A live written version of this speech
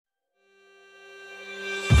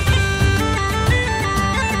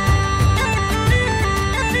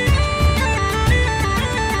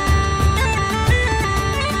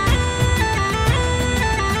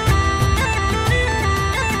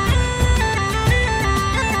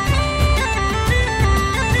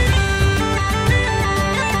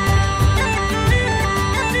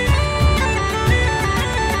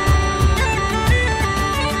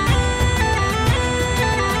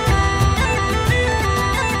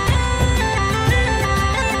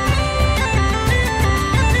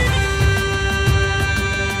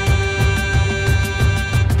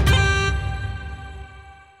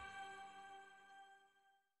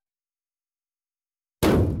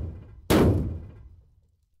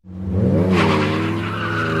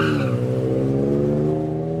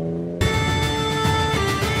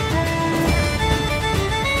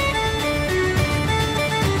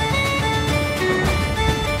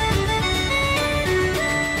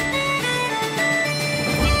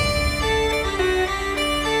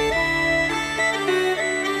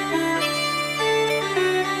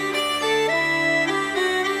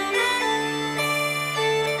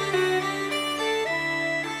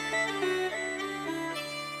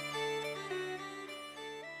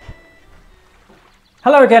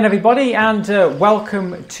Hello again everybody, and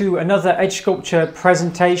welcome to another edge sculpture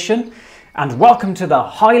presentation, and welcome to the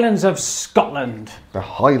Highlands of Scotland. The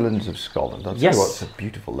Highlands of Scotland. I'll tell you what, it's a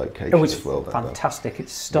beautiful location as well. Fantastic,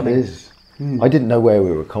 it's stunning. It is. I didn't know where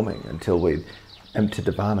we were coming until we emptied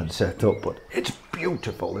the van and set up, but it's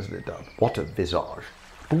beautiful, isn't it, Dan? What a visage.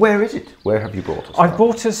 But where is it? Where have you brought us? I've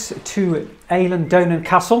brought us to Highland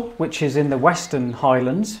Castle, which is in the Western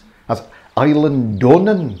Highlands. That's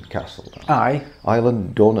Highland Castle. Aye.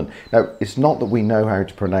 Highland. Now, it's not that we know how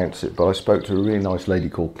to pronounce it, but I spoke to a really nice lady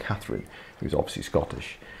called Catherine, who's obviously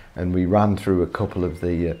Scottish, and we ran through a couple of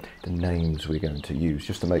the names we're going to use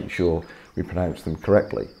just to make sure we pronounce them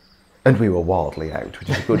correctly. And we were wildly out, which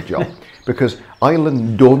is a good job, because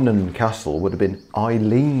Highland Castle would have been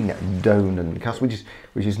Eileen Donan Castle,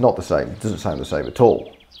 which is not the same. It doesn't sound the same at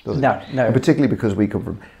all, does it? No, no. And particularly because we come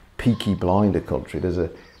from Peaky Blinder country, there's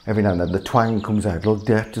every now and then the twang comes out like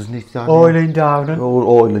that, doesn't it? Eileen Donan.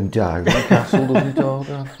 Or Highland Donan Castle, doesn't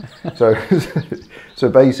it? So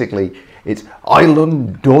basically, it's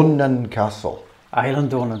Highland Donan Castle. Highland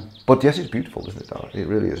Donan. But yes, it's beautiful, isn't it? It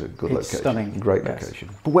really is a good location. Stunning. Great location.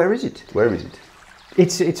 But where is it? Where is it?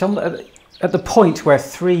 It's on at the point where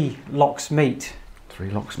three lochs meet. Three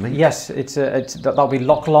lochs meet? Yes, that'll be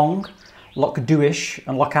Loch Long, Loch Duish,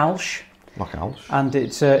 and Loch Alsh. Loch Alsh. And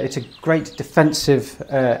it's a great defensive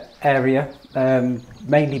area,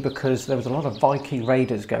 mainly because there was a lot of Viking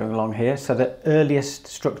raiders going along here. So the earliest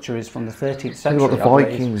structure is from the 13th century. Tell you what, the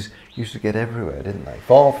Vikings used to get everywhere, didn't they?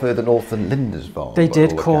 Far further north than Lindisfarne. They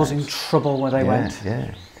did, causing trouble where they went.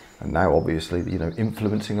 Yeah. And now, obviously,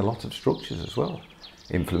 influencing a lot of structures as well,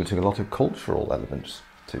 influencing a lot of cultural elements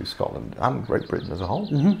to Scotland and Great Britain as a whole.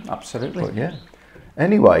 Mm-hmm, absolutely. But yeah.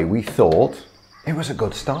 Anyway, we thought it was a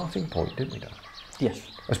good starting point, didn't we, Dan? Yes.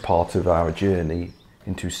 As part of our journey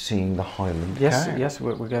into seeing the Highland Cow. Yes,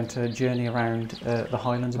 we're going to journey around the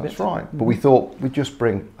Highlands a bit. That's right. But we thought we'd just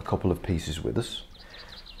bring a couple of pieces with us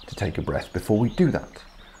to take a breath before we do that.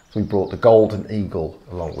 So we brought the golden eagle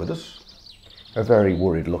along with us, a very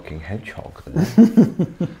worried looking hedgehog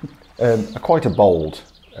there, quite a bold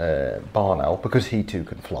barn owl because he too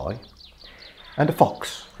can fly, and a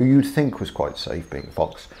fox who you'd think was quite safe being a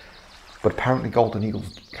fox, but apparently golden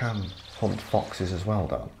eagles can hunt foxes as well,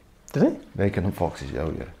 Dan. Do they? They can hunt foxes,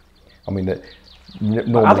 oh yeah. I mean,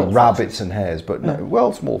 normally rabbits and hares, but no,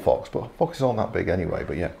 well, small fox, but foxes aren't that big anyway,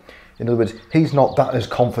 but yeah. In other words, he's not that as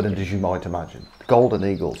confident as you might imagine. Golden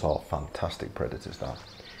eagles are fantastic predators, Dan.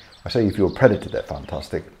 I say if you're a predator, they're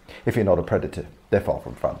fantastic. If you're not a predator, they're far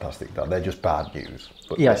from fantastic, Dan. They're just bad news.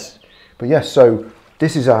 But yes. But yes, so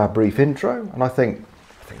this is our brief intro, and I think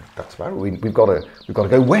that's about it. We've got to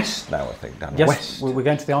go west now, I think, Dan. Yes, west. we're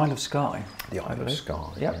going to the Isle of Skye. The Isle of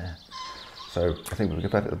Skye, yep. Yeah. So I think we'll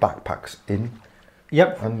get the backpacks in.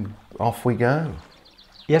 Yep. And off we go.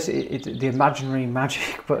 Yes, the imaginary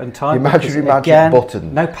magic button time. The imaginary magic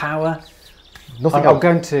button. No power. Nothing. I'm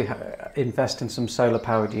going to invest in some solar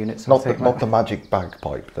powered units. Not the magic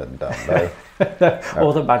bagpipe then, Dan. No.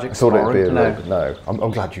 Or the magic sporran. No.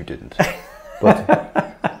 I'm glad you didn't. But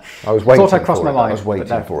I was waiting. Thought I crossed my mind. I was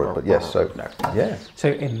waiting for it, but yes. So yeah.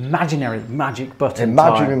 So imaginary magic button.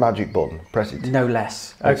 Imaginary magic button. Press it. No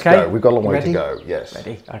less. Let's Okay. go. We've got a long way to go. Yes.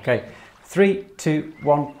 Ready. Okay. 3, 2,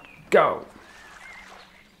 1, go.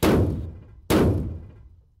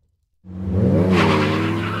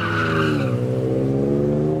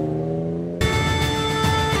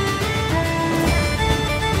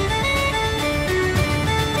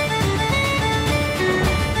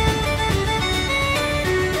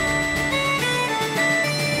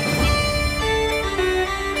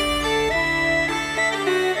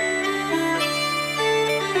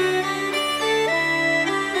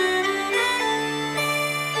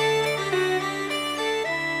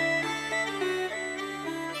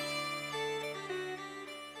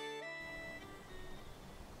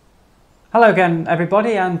 Hello again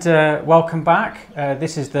everybody, and welcome back.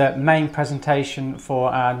 This is the main presentation for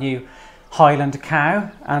our new Highland Cow,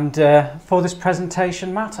 and for this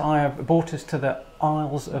presentation, Matt, I have brought us to the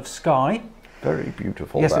Isles of Skye. Very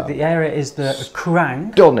beautiful. Yes, the area is the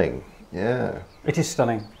Kerrang. Stunning, yeah. It is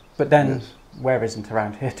stunning, but then where isn't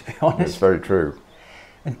around here, to be honest? It's very true.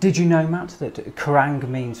 And did you know, Matt, that Kerrang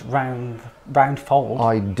means round fold?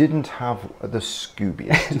 I didn't have the Scooby.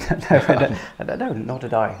 No, nor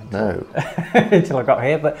did I. No. Until I got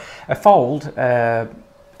here. But a fold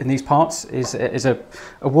in these parts is a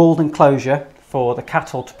walled enclosure for the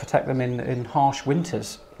cattle to protect them in harsh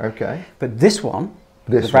winters. Okay. But this one,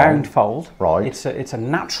 the round fold, right? It's a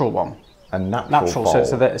natural one. A natural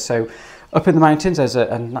fold. So up in the mountains, there's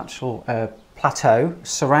a natural plateau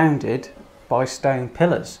surrounded by stone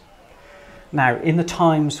pillars. Now, in the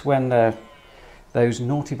times when those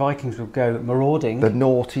naughty Vikings would go marauding... The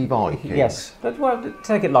naughty Vikings? Yes, but well,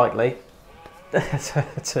 take it lightly.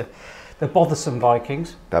 The bothersome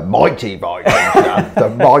Vikings. The mighty Vikings, Dan. The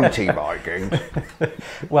mighty Vikings.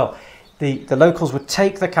 Well, the locals would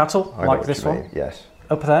take the cattle, like this one, yes,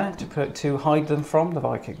 up there to hide them from the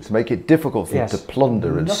Vikings. to make it difficult for them to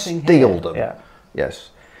plunder and Nothing steal here. them. Yeah. Yes.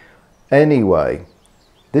 Anyway,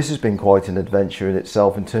 this has been quite an adventure in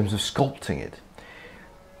itself in terms of sculpting it.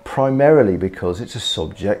 Primarily because it's a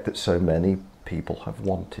subject that so many people have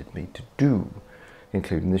wanted me to do,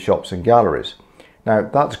 including the shops and galleries. Now,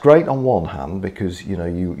 that's great on one hand because, you know,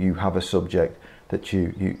 you have a subject that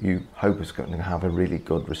you hope is going to have a really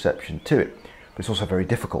good reception to it. But it's also very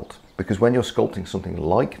difficult because when you're sculpting something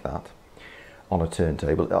like that on a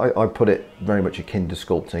turntable, I put it very much akin to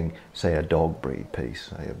sculpting, say, a dog breed piece,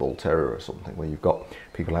 say a bull terrier or something, where you've got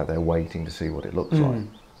people out there waiting to see what it looks like.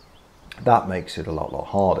 That makes it a lot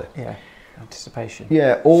harder. Yeah, anticipation.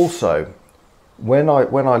 Yeah, also, when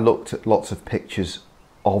I looked at lots of pictures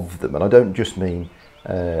of them, and I don't just mean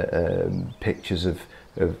pictures of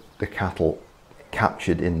the cattle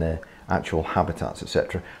captured in their actual habitats,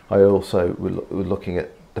 etc. I also were looking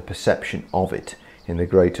at the perception of it in the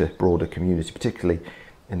greater, broader community, particularly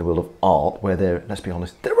in the world of art, where let's be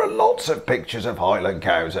honest, there are lots of pictures of Highland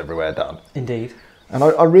cows everywhere, Dan. Indeed. And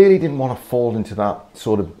I really didn't want to fall into that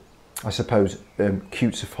sort of, I suppose,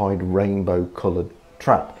 cutesified rainbow coloured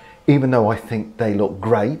trap, even though I think they look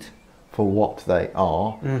great for what they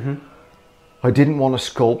are. I didn't want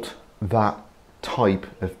to sculpt that type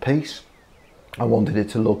of piece. I wanted it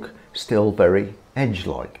to look still very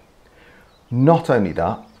edge-like. Not only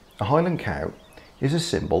that, a Highland cow is a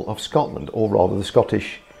symbol of Scotland, or rather the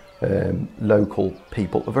Scottish local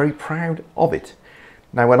people are very proud of it.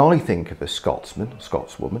 Now, when I think of a Scotsman,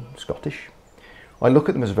 Scotswoman, Scottish, I look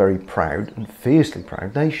at them as a very proud and fiercely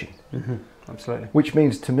proud nation. Absolutely. Which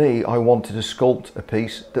means to me, I wanted to sculpt a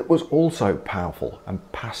piece that was also powerful and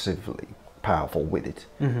passively powerful with it.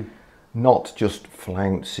 Not just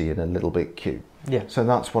flouncy and a little bit cute. Yeah. So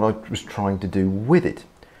that's what I was trying to do with it.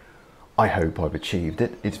 I hope I've achieved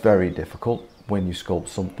it. It's very difficult when you sculpt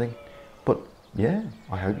something, but yeah,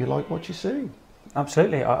 I hope you like what you see.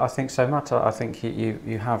 Absolutely, I think so, Matt. I think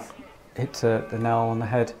you have hit the nail on the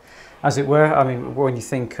head, as it were. I mean, when you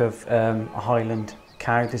think of a Highland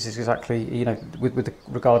cow, this is exactly, you know,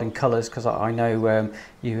 regarding colours, because I know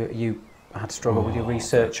you had to struggle with your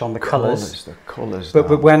research on the colours. The colours.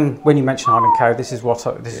 But when you mention Highland cow, this is what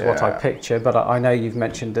I picture. But I know you've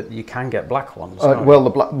mentioned that you can get black ones.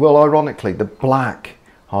 Well, ironically, the black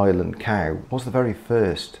Highland cow was the very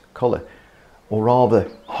first colour, or rather,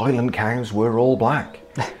 Highland cows were all black.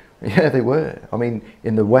 Yeah, they were. I mean,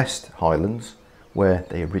 in the West Highlands, where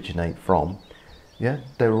they originate from, yeah,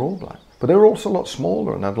 they were all black. But they were also a lot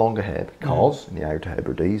smaller and had longer hair because in the Outer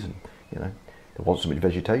Hebrides, and you know, there wasn't so much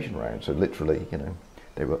vegetation around, so literally, you know,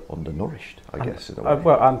 they were undernourished, I guess. In a way.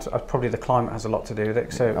 Well, and probably the climate has a lot to do with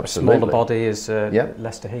it. So a smaller body is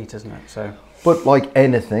less to heat, isn't it? So, but like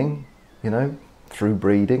anything, you know, through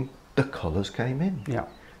breeding, the colours came in. Yeah.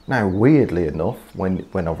 Now, weirdly enough,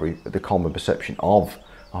 whenever the common perception of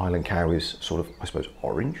a Highland cow is sort of, I suppose,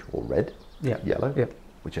 orange or red, yellow,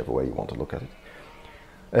 whichever way you want to look at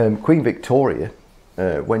it. Queen Victoria,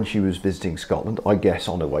 when she was visiting Scotland, I guess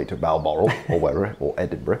on her way to Balmoral or wherever, or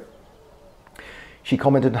Edinburgh, she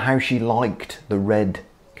commented on how she liked the red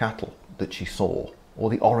cattle that she saw, or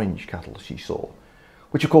the orange cattle she saw,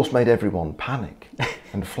 which of course made everyone panic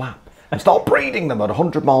and flap and start breeding them at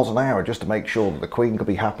 100 miles an hour just to make sure that the Queen could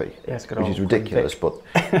be happy, which is ridiculous, but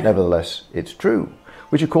nevertheless it's true.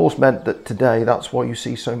 Which of course meant that today that's why you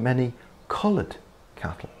see so many coloured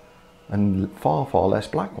cattle and far less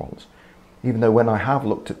black ones. Even though when I have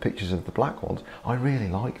looked at pictures of the black ones, I really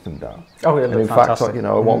like them, Dan. Oh, yeah, and in fantastic. fact, you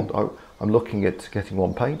know, I'm looking at getting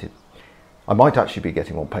one painted. I might actually be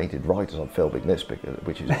getting one painted right as I'm filming this,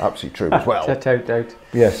 which is absolutely true as well. Don't.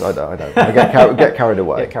 Yes, I know. I get carried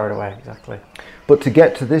away. Get carried away, exactly. But to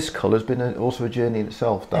get to this colour has been also a journey in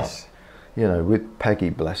itself, Dan. Yes. You know, with Peggy,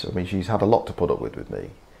 bless her, I mean, she's had a lot to put up with me,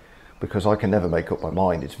 because I can never make up my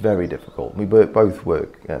mind. It's very difficult. We both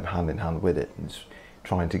work hand in hand with it, and it's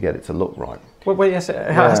trying to get it to look right. Well, yes, it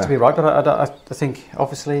has to be right, but I think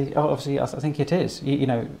obviously, I think it is. You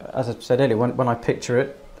know, as I said earlier, when I picture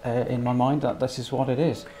it in my mind, that this is what it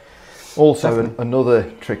is. Also, another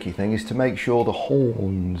tricky thing is to make sure the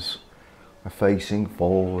horns are facing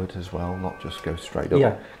forward as well, not just go straight up.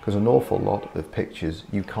 Yeah. Because an awful lot of pictures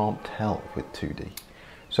you can't tell with 2D.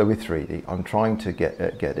 So with 3D, I'm trying to get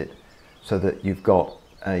it so that you've got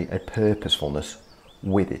a purposefulness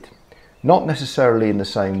with it. Not necessarily in the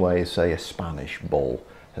same way as, say, a Spanish bull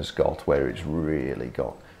has got, where it's really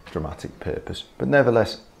got dramatic purpose, but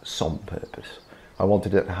nevertheless some purpose. I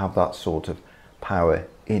wanted it to have that sort of power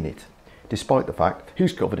in it, despite the fact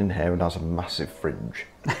he's covered in hair and has a massive fringe.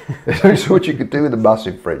 There's only so much you could do with a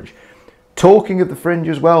massive fringe. Talking of the fringe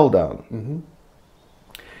as well, Dan,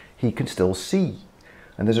 he can still see.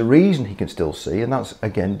 And there's a reason he can still see, and that's,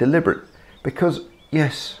 again, deliberate. Because,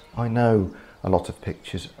 yes, I know a lot of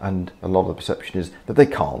pictures and a lot of the perception is that they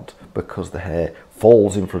can't because the hair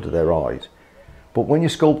falls in front of their eyes. But when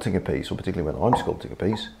you're sculpting a piece, or particularly when I'm sculpting a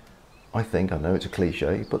piece, I know it's a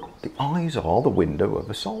cliche, but the eyes are the window of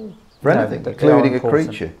a soul for anything, including a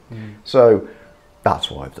creature. So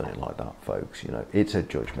that's why I've done it like that, folks. You know, it's a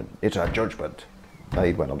judgment. It's a judgment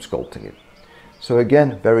made when I'm sculpting it. So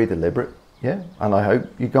again, very deliberate, yeah. And I hope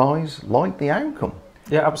you guys like the outcome.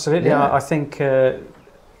 Yeah, absolutely. Yeah. I think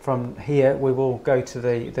from here we will go to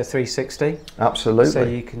the 360. Absolutely. So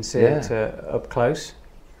you can see it up close.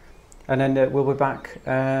 And then we'll be back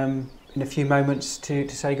in a few moments to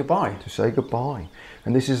say goodbye. To say goodbye.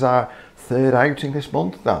 And this is our third outing this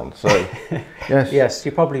month, Dan. So, yes. Yes,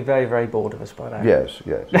 you're probably very, very bored of us by now. Yes,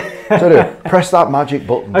 yes. So press that magic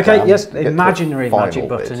button. Okay, Dan, yes, imaginary magic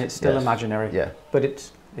button. Bit. It's still imaginary. Yeah. But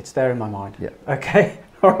it's there in my mind. Yeah. Okay,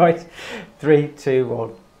 all right. 3, 2,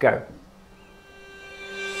 1, go.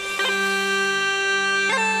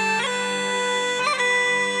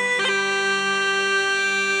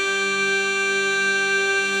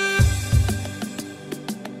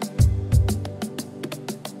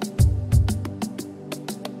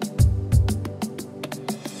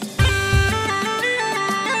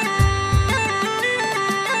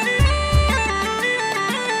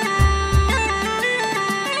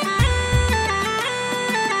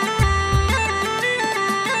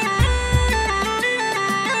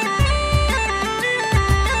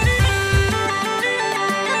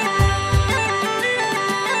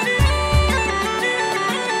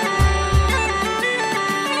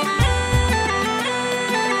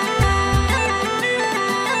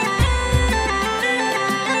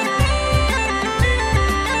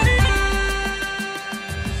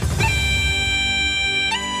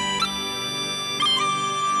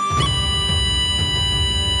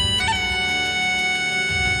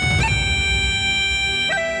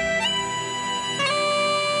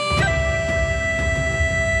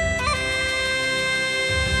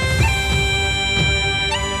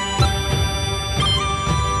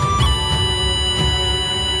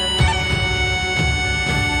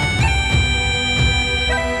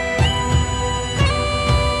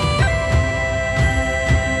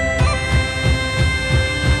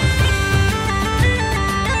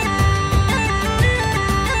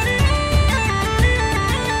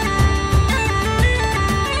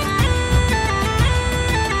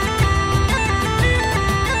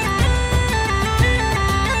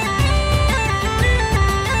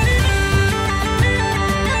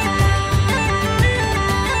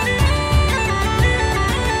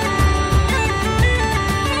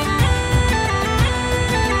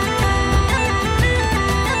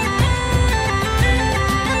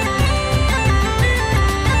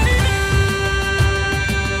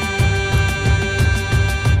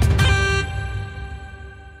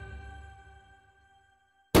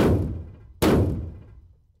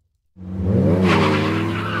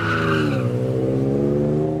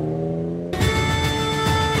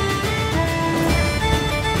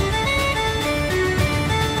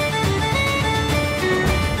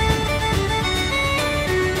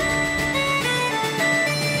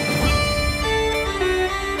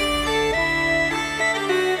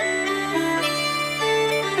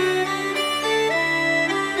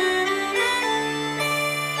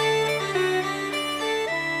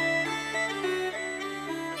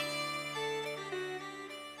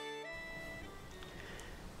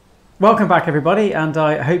 Welcome back everybody, and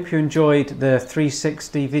I hope you enjoyed the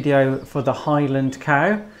 360 video for the Highland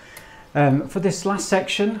Cow. For this last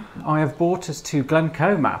section, I have brought us to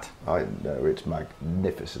Glencoe, Matt. I know, it's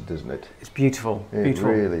magnificent, isn't it? It's beautiful, beautiful.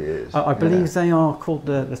 It really is. I believe they are called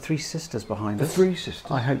the Three Sisters behind us. The Three Sisters?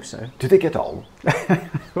 I hope so. Did they get on?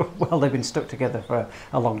 Well, they've been stuck together for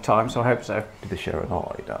a long time, so I hope so. Did they share an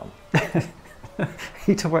eye, Dan?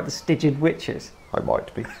 You talk about the Stygian witches? I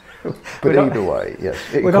might be. But either way, yes.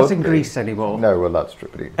 We're not in Greece anymore. No, well, that's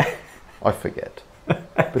true. But I forget.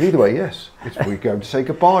 But either way, yes. We're going to say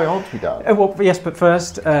goodbye, aren't we, Dan? Well, yes, but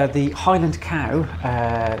first, the Highland Cow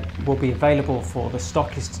will be available for the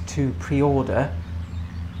stockist to pre-order.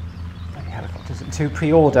 To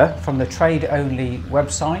pre-order from the trade-only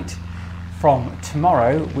website from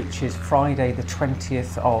tomorrow, which is Friday the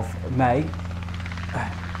 20th of May.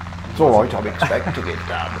 all right, I'm expecting it,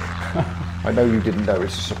 Dan. I know you didn't know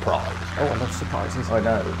it's a surprise. Oh, I love surprises. I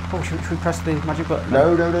know. Oh, should we press the magic button?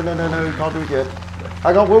 No, you can't do it yet.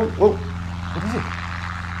 Hang on, whoa. What is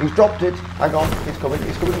it? He's dropped it. Hang on, he's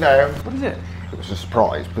coming down. What is it? It was a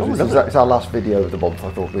surprise because Oh, it's our last video of the month. I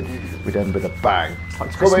thought we'd end with a bang. It's like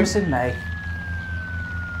It's Christmas coming. in May.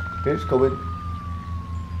 It's coming.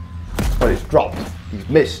 But it's dropped. He's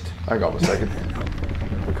missed. Hang on a second.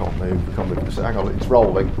 We can't move. Hang on, it's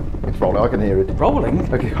rolling. I can hear it.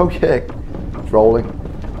 Rolling? Okay, oh yeah. It's rolling.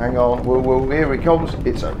 Hang on. Whoa, here it comes.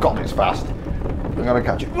 It's fast. I'm gonna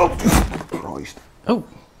catch it. Oh, Christ. Oh.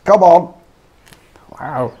 Come on.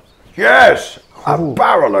 Wow. Yes! A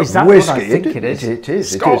barrel of Is that whiskey. what I think it is? It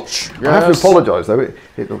is. Scotch. I have to Yes. apologise though.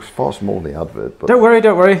 It looks far smaller than the advert, but Don't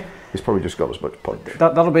worry. it's probably just got as much punch.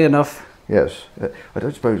 That'll be enough. Yes. I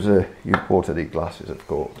don't suppose you bought any glasses, of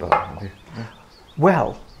course.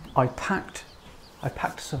 Well, I packed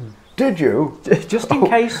some. Did you? Just in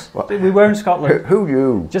case. We were in Scotland. Who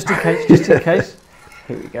you? Just in case.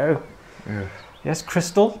 Here we go. Yeah. Yes,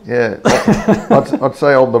 crystal. Yeah. I'd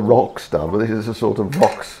say on the rocks, Dan, but this is a sort of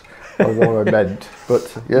rocks of what I meant.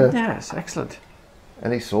 But yeah. Yes, excellent.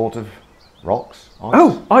 Any sort of rocks? Ice?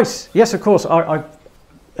 Oh, ice. Yes, of course. I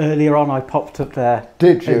earlier on I popped up there.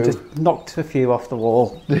 Did you? And just knocked a few off the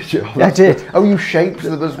wall. Did you? Yeah, I did. Oh, you shaped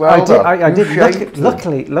them as well. I did. Dan? I You did. shaped them.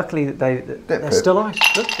 Luckily, they're still ice.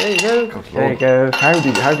 Look, there you go. God, There Lord. you go.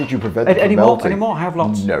 How did you prevent it Any from more? melting? Any more? I have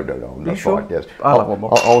lots. No, that's sure? fine. Yes, I'll have one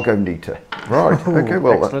more. I'll go neater. Right. Ooh, Okay.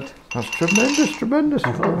 Well, excellent. that's tremendous.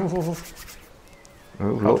 Oh,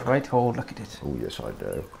 look. Wait. Oh, look at it. Oh, yes, I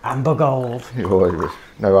know. Amber gold.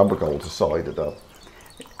 No, amber gold's aside of that.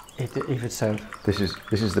 Even so, This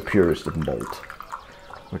is the purest of malt.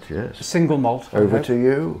 But yes. single malt. I Over hope. to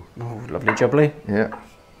you. Oh, lovely jubbly. Yeah.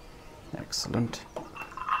 Excellent.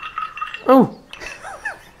 Oh,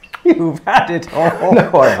 you've had it all.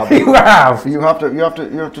 No, I haven't. You have. You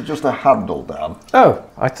have to just a handle down. Oh,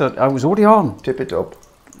 I thought I was already on. Tip it up.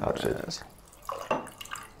 That's it.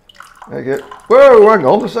 There you go. Whoa, hang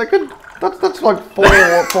on a second. That's like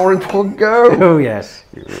four in one go. Oh yes.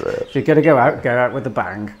 Yes. If you're gonna go out with a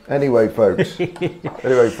bang. Anyway, folks.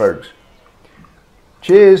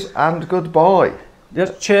 Cheers and goodbye.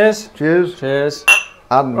 Yes. Cheers. Cheers.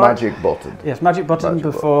 And Right. magic button. Yes. Magic button Magic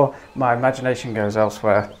before my imagination goes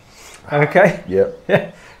elsewhere. Okay. Yep.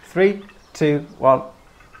 Yeah. 3, 2, 1.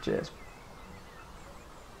 Cheers.